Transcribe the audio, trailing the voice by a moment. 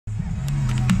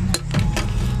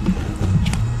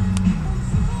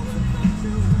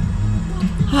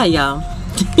Hi y'all.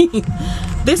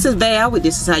 This is Val with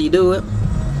This Is How You Do It.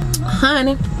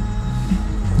 Honey,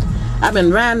 I've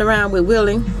been riding around with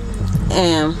Willie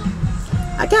and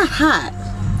I got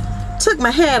hot. Took my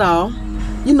hat off.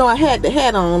 You know I had the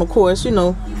hat on, of course, you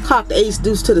know, cocked the ace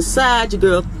deuce to the side. Your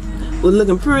girl was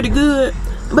looking pretty good.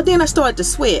 But then I started to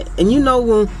sweat. And you know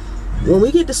when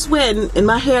we get to sweating and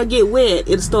my hair get wet,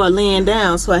 it'll start laying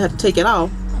down, so I have to take it off.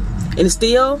 And it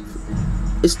still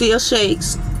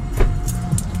shakes.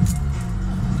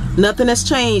 Nothing has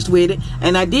changed with it,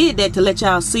 and I did that to let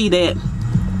y'all see that,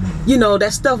 you know,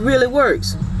 that stuff really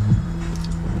works.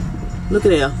 Look at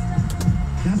that.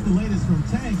 That's the latest from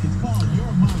Tank. It's called Your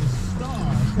Mama's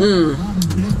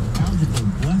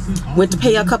Star. Went to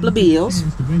pay a couple of bills.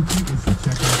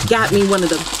 Got me one of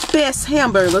the best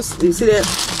hamburgers. You see that?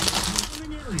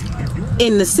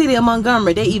 In the city of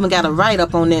Montgomery, they even got a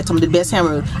write-up on that. Some of the best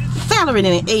hamburgers. Valerie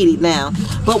didn't ate it now,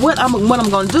 but what I'm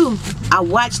gonna do, I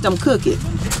watched them cook it.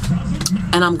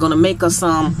 And I'm gonna make us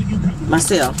some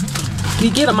myself. You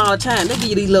get them all the time. They give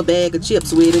you these little bag of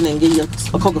chips with it and give you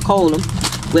a Coca-Cola.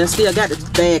 Well, I still got the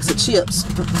bags of chips.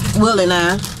 Will and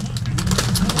I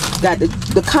got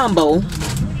the combo.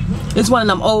 It's one of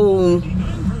them old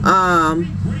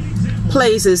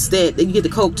places that you get the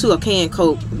Coke too, a canned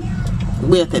Coke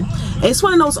with it. It's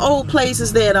one of those old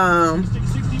places that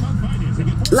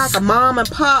like a mom and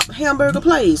pop hamburger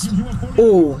place.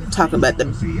 Oh, talking about the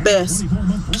best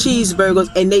cheeseburgers,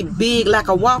 and they big like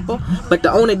a Whopper, but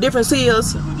the only difference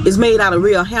is it's made out of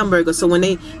real hamburger. So when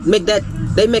they make that,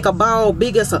 they make a ball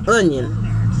big as an onion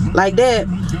like that,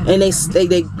 and they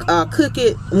cook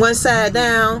it one side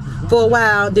down for a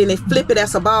while, then they flip it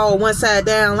as a ball one side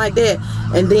down like that,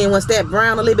 and then once that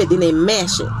brown a little bit, then they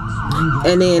mash it.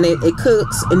 And then it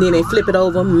cooks, and then they flip it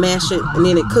over, mash it, and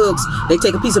then it cooks. They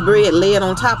take a piece of bread, lay it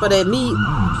on top of that meat,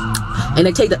 and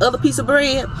they take the other piece of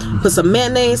bread, put some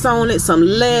mayonnaise on it, some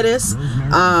lettuce,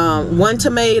 one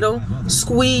tomato,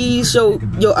 squeeze your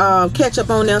ketchup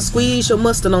on there, squeeze your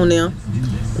mustard on there.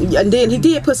 And then he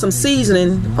did put some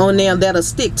seasoning on there that'll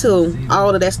stick to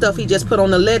all of that stuff he just put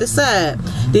on the lettuce side.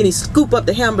 Then he scoop up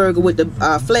the hamburger with the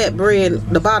flat bread,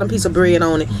 the bottom piece of bread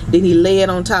on it. Then he lay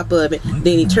it on top of it.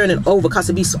 Then he turn it over, cause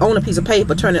it be on a piece of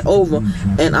paper. Turn it over,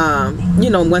 and you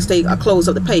know, once they close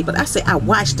up the paper. I say I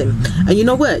watched him, and you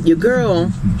know what? Your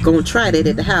girl gonna try that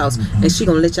at the house, and she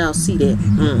gonna let y'all see that.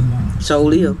 So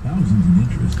live.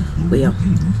 Well.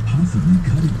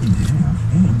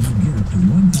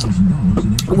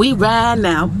 We ride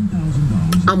now.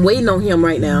 I'm waiting on him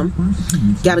right now.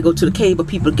 Gotta go to the cable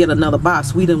people to get another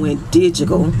box. We done went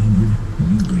digital.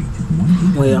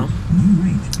 Well,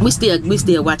 we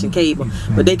still watching cable,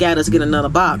 but they got us get another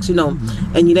box, you know.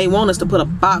 And they want us to put a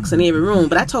box in every room.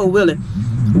 But I told Willie,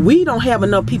 we don't have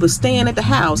enough people staying at the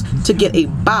house to get a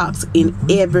box in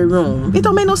every room. It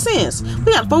don't make no sense.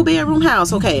 We got a 4-bedroom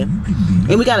house, okay,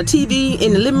 and we got a TV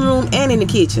in the living room and in the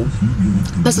kitchen.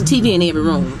 That's a TV in every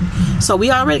room. So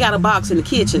we already got a box in the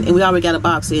kitchen, and we already got a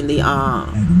box in the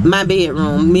my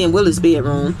bedroom, me and Willie's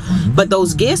bedroom. But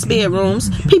those guest bedrooms,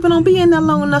 people don't be in there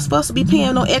long enough for us to be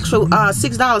paying no extra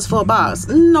 $6 for a box.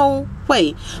 No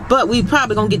way. But we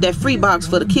probably gonna get that free box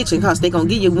for the kitchen, because they gonna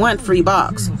give you one free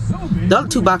box. The other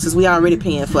 2 boxes we already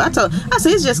paying for. I said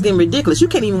it's just getting ridiculous. You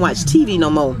can't even watch TV no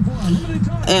more.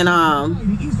 And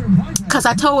cause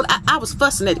I was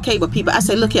fussing at the cable people. I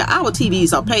said, look here, our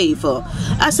TVs are paid for.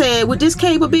 I said, with this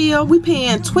cable bill, we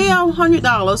paying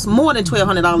 $1,200, more than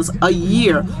 $1,200 a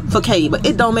year for cable.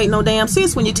 It don't make no damn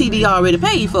sense when your TV already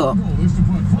paid for.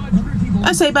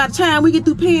 I say, by the time we get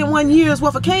through paying 1 year's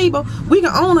worth of cable, we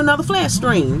can own another flat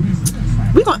stream.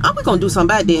 We're gonna do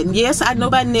something about that. And yes, I know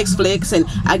about Netflix, and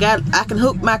I can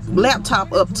hook my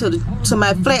laptop up to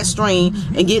my flat stream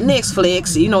and get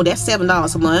Netflix. You know, that's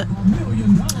 $7 a month.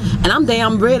 And I'm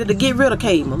damn ready to get rid of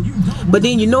cable. But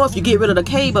then, you know, if you get rid of the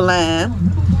cable line,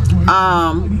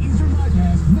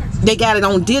 they got it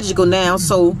on digital now,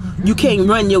 so you can't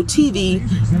run your TV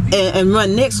and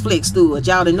run Netflix through it.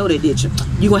 Y'all didn't know that, did you?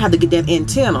 You're gonna have to get that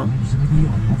antenna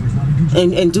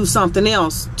and do something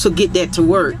else to get that to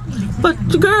work. But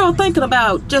the girl thinking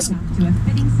about just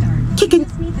kicking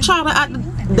Charlie out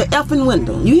the effing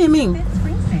window. You hear me?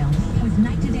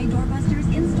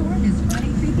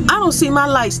 I don't see my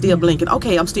light still blinking.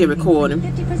 Okay, I'm still recording.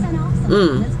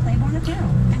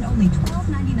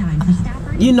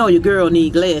 You know your girl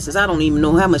need glasses. I don't even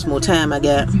know how much more time I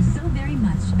got.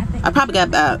 I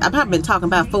probably been talking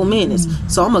about 4 minutes.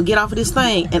 So I'm gonna get off of this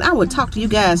thing, and I will talk to you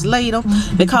guys later,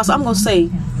 because I'm gonna say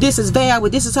this is Val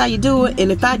with This Is How You Do It.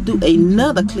 And if I do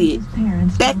another clip,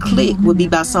 that clip will be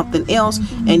about something else,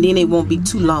 and then it won't be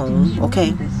too long.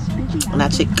 Okay, and I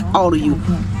check all of you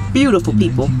beautiful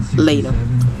people later.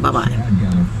 Bye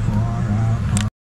bye.